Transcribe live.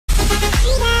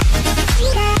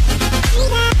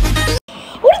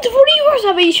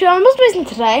up, YouTube? I'm Buzzing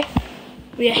today.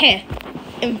 We are here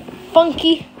in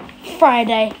Funky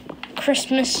Friday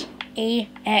Christmas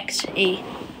EXE.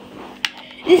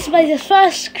 This is my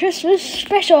first Christmas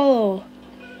special.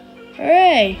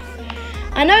 Hooray!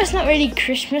 I know it's not really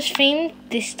Christmas themed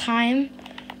this time,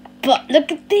 but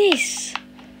look at this.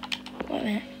 Wait a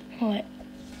minute. Wait.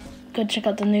 Go check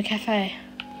out the new cafe.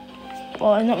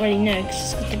 Well, it's not really new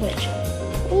because it's got the witch.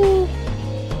 Ooh.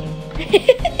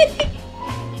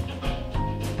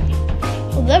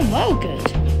 Well, they're well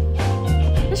good.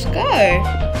 Let's go.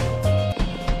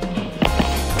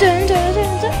 Dun, dun,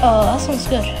 dun, dun. Oh, that sounds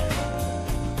good.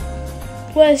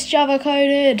 Where's Java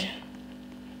coded?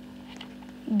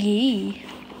 Yee.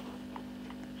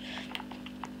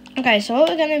 Okay, so what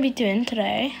we're going to be doing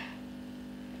today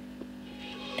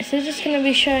is we're just going to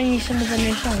be showing you some of the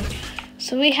new songs.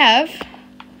 So we have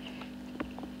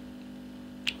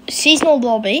Seasonal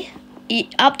Lobby,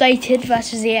 updated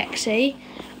versus EXE,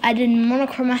 added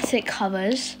monochromatic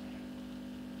covers,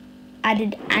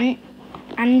 added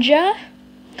Anja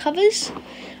covers,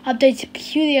 updated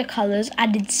peculiar colours,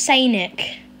 added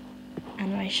Scenic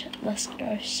animation. Let's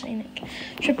go, Scenic.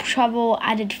 Triple Trouble,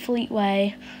 added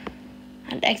Fleetway,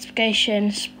 and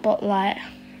Expurgation, Spotlight,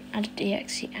 added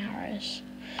EXE arrows.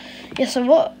 Yeah, so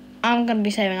what I'm going to be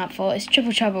saving up for is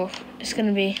Triple Trouble. It's going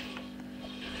to be...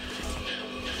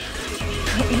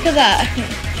 Look at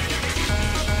that.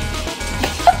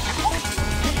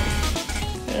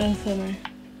 Oh, funny.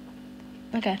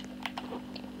 Okay.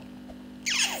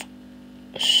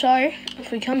 So,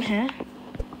 if we come here,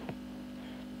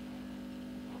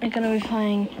 we're going to be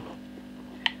playing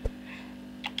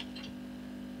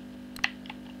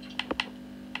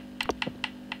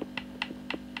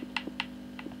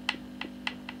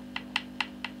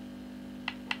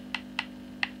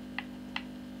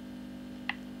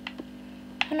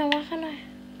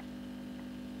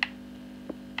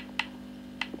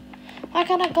Why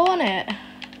can't I go on it?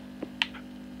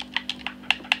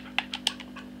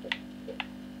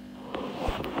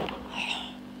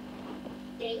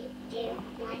 Three,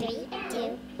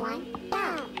 two, one,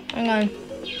 go. Hang on.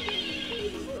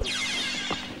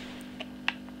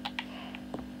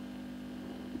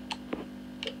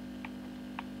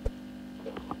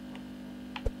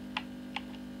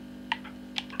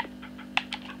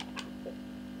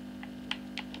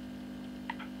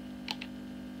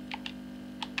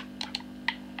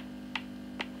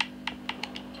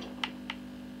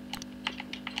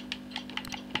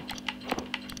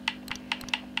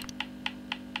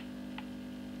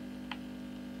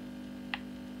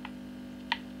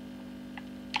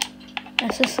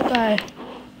 Let's just go.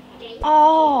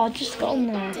 Oh, I just got on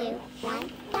there. Two,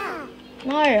 one, go.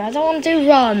 No, I don't want to do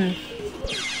run.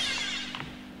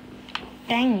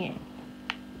 Dang it.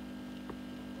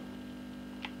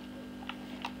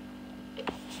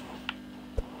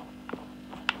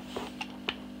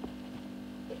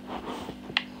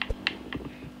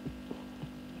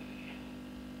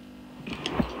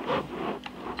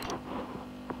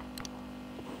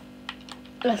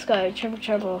 Let's go, Triple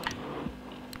Trouble.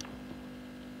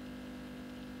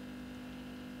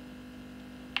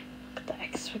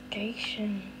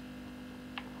 Expurgation.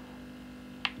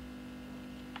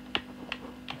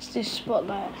 Let's do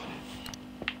Spotlight.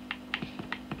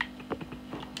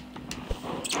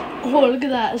 Oh, look at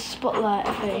that Spotlight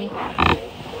thing. 3,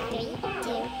 2,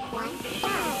 1, go.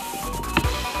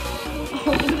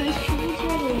 Oh, look at this Triple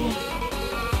Trouble.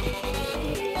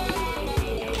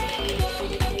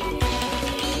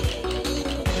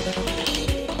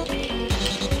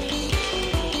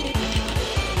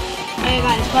 Okay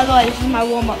guys, by the way, this is my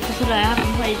warm-up for today. I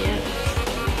haven't played yet.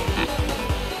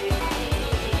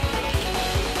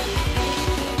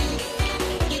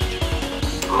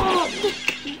 Oh, look.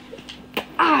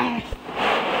 Ah.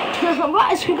 Why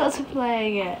has we got to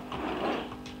playing it?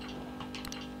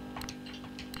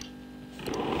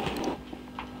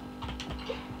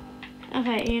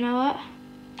 Okay, you know what?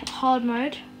 Hard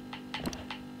mode.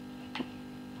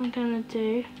 I'm gonna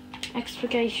do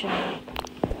Expurgation.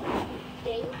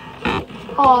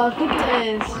 Oh, look at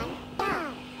this.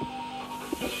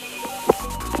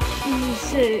 This is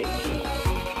sick.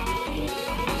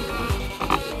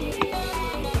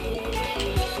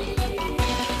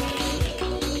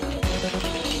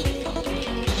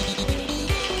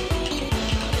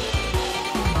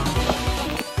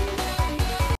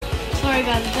 Sorry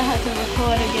guys, I had to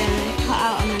record again and it cut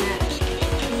out a minute.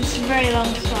 It's a very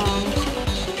long song.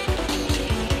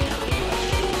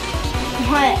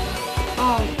 My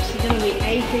aunt's gonna be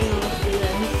aching after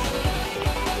this.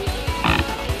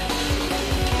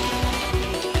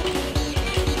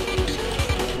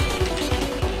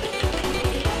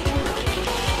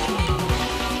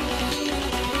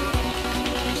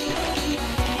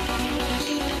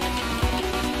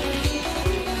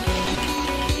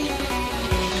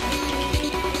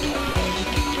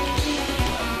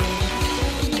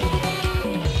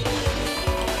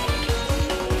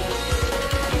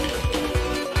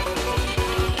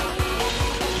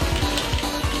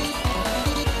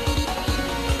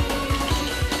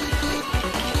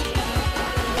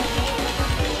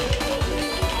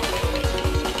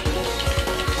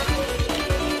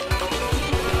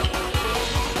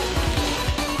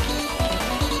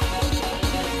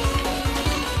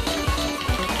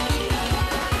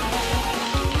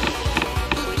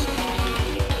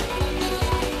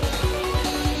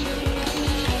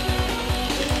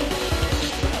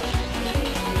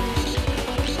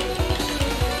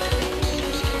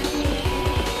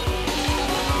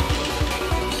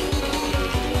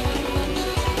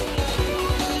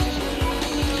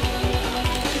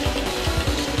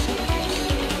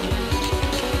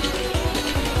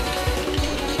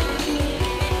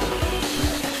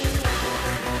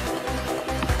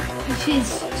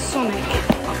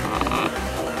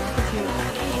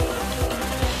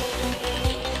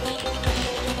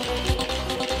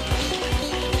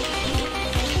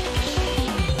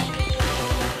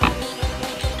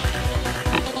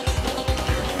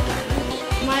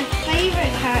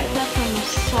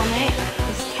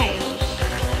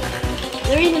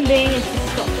 The reason being is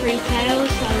it's got 3 tails,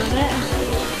 so I love it.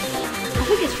 I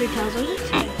think it's 3 tails, is it?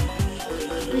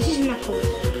 This is Knuckles.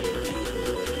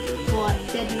 What?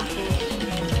 Dead Knuckles.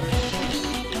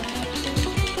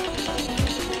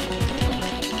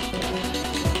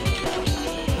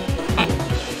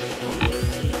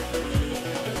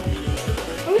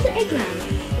 Or was it Eggman?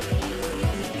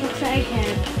 What's the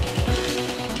Egghead?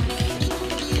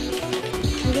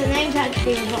 Well, the name's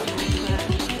actually a lot nice,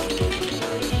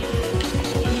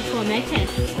 but before Egghead.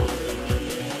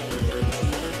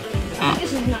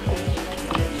 This is Knuckles.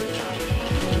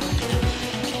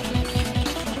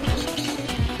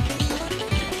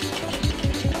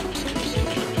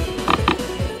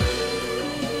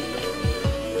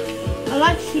 I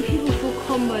like to see people full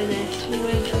combo this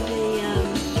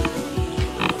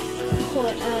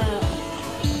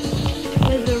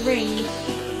with the rings.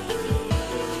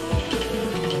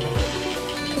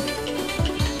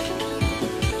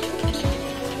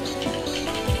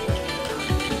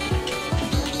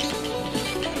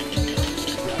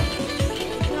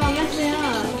 No, I'm messing it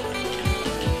up.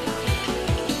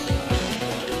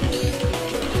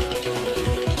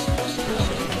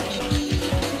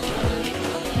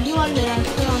 You wonder, I'm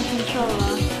still on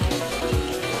controller.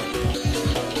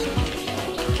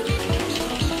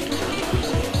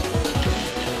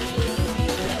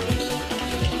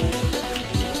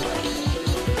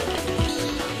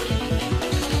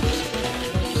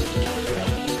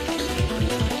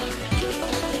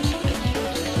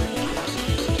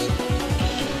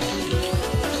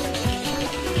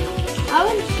 I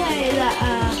would say that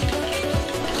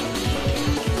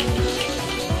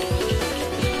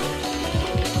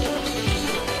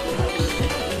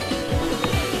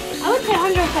I would say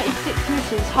 136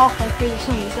 misses halfway through the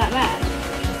song. Is that bad?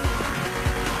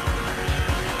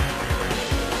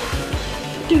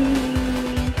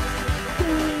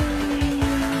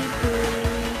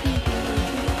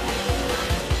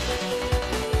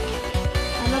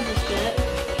 I love this bit.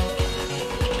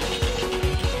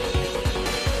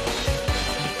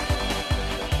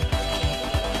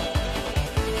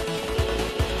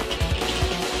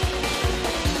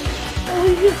 Oh,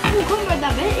 you talking about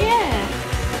that bit? Yeah.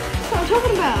 That's what I'm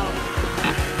talking about.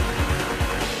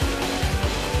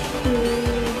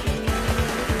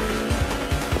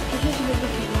 This is a bit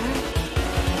different, right?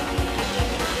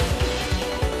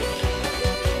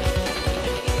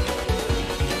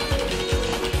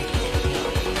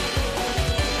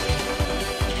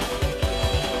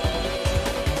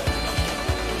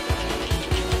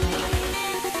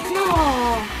 No.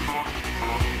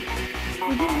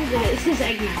 We didn't do it. This is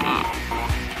Eggman.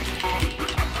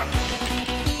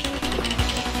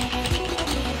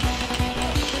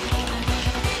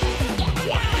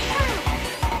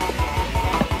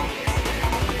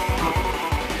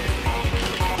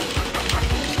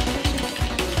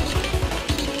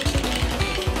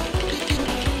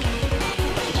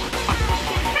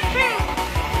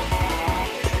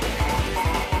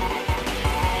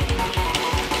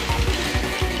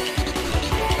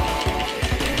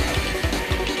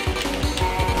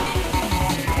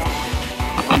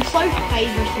 I'm so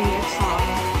favoriting this song.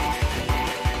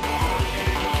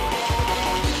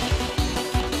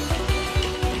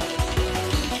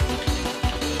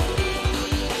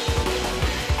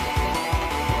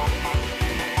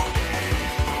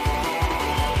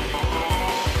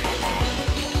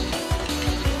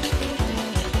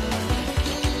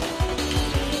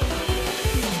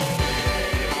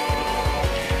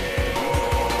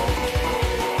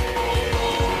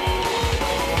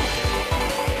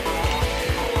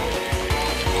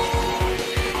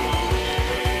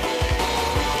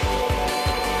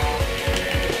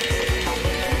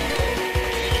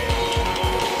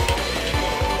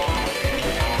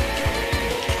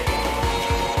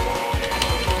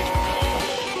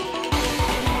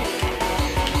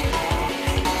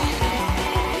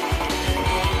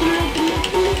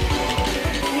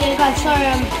 Yeah, guys, sorry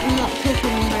I'm not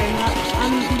talking very much.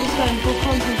 I'm just going for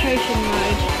concentration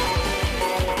mode.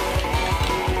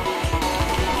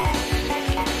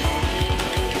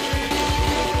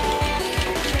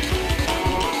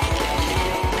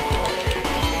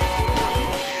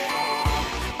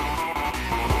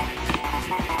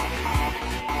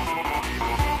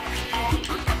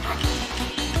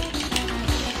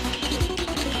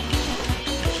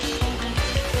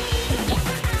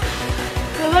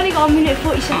 We've only got 1 minute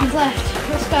 40 seconds left.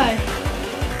 Let's go.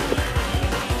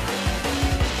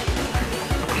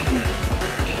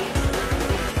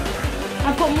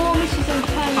 I've got more missions on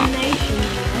termination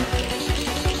than this.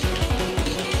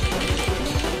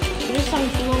 This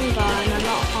song's longer and a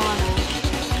lot harder.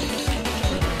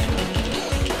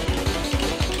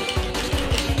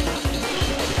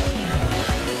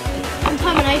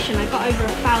 competition, I got over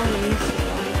 1,000 misses.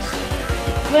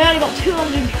 We only got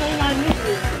 229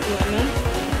 misses at the moment.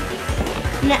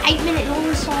 And an 8-minute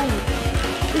long song.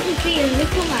 This is being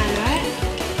Little Man, right?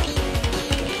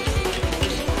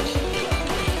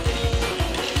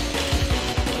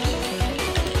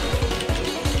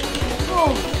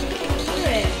 Oh,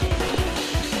 frick.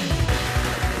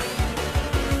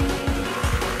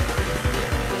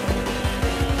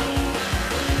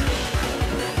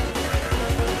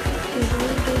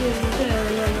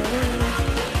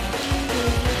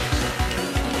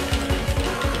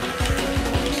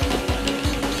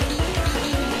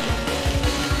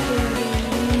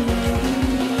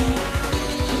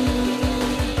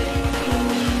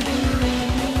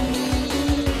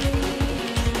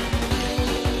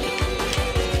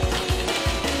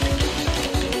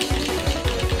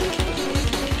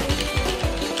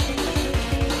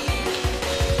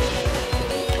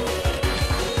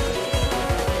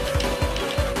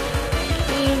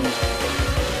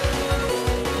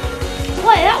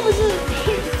 Wait, that was a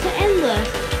hint to Endless.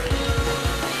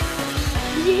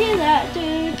 Did you hear that?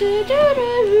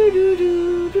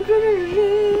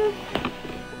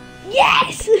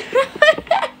 Yes!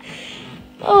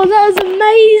 Oh, that was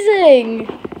amazing.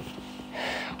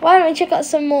 Why don't we check out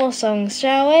some more songs,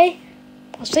 shall we?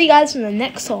 I'll see you guys in the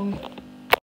next song.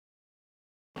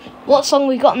 What song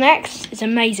we got next is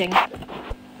amazing.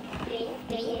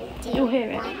 You'll hear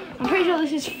it. I'm pretty sure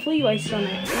this is Freeway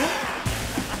Sonic, right?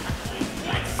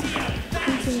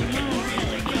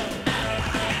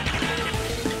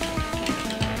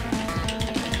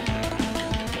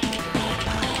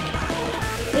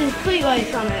 This is Freeway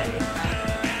Sonic.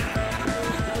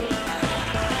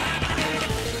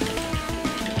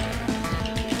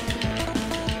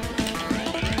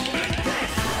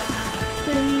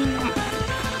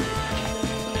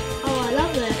 Oh, I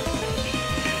love this.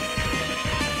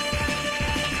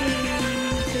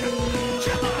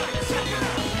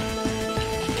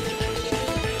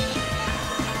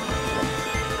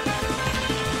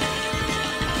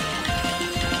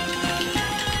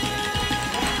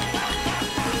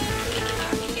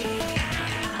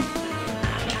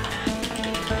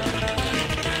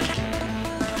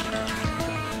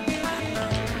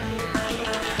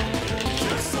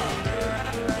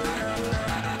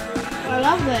 I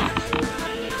love this.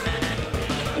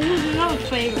 This is another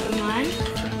favourite of mine.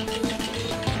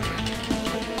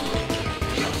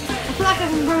 I feel like I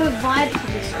can grow a vibe to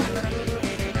this one.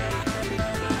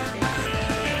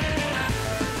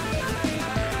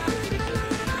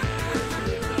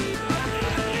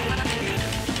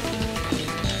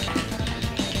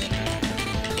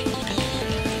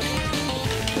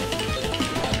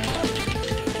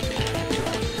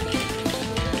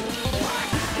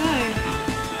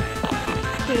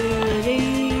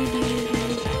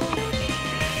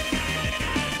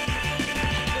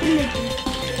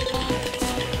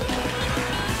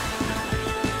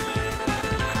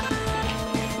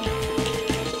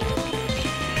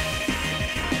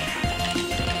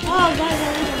 Oh, guys, I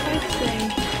wasn't focusing.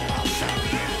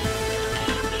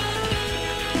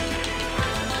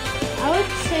 I would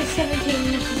say 17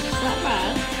 minutes is that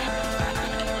bad.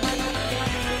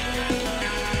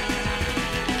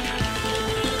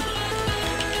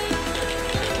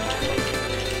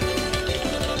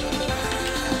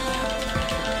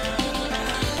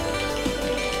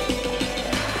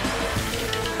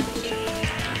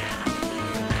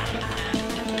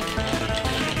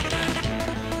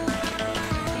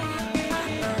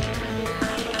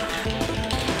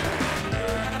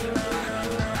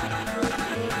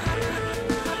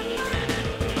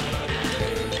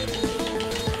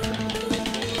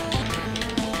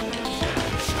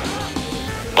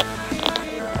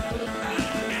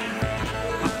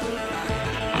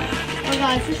 Oh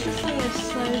guys, this song is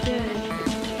so good.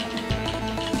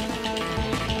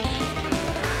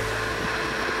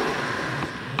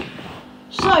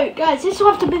 So guys, this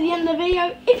will have to be the end of the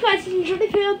video. If you guys enjoyed the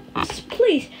video,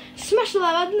 please smash the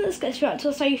like button. Let's get straight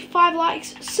to say 5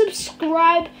 likes,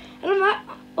 subscribe, and on that,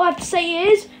 all I have to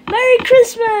say is Merry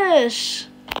Christmas!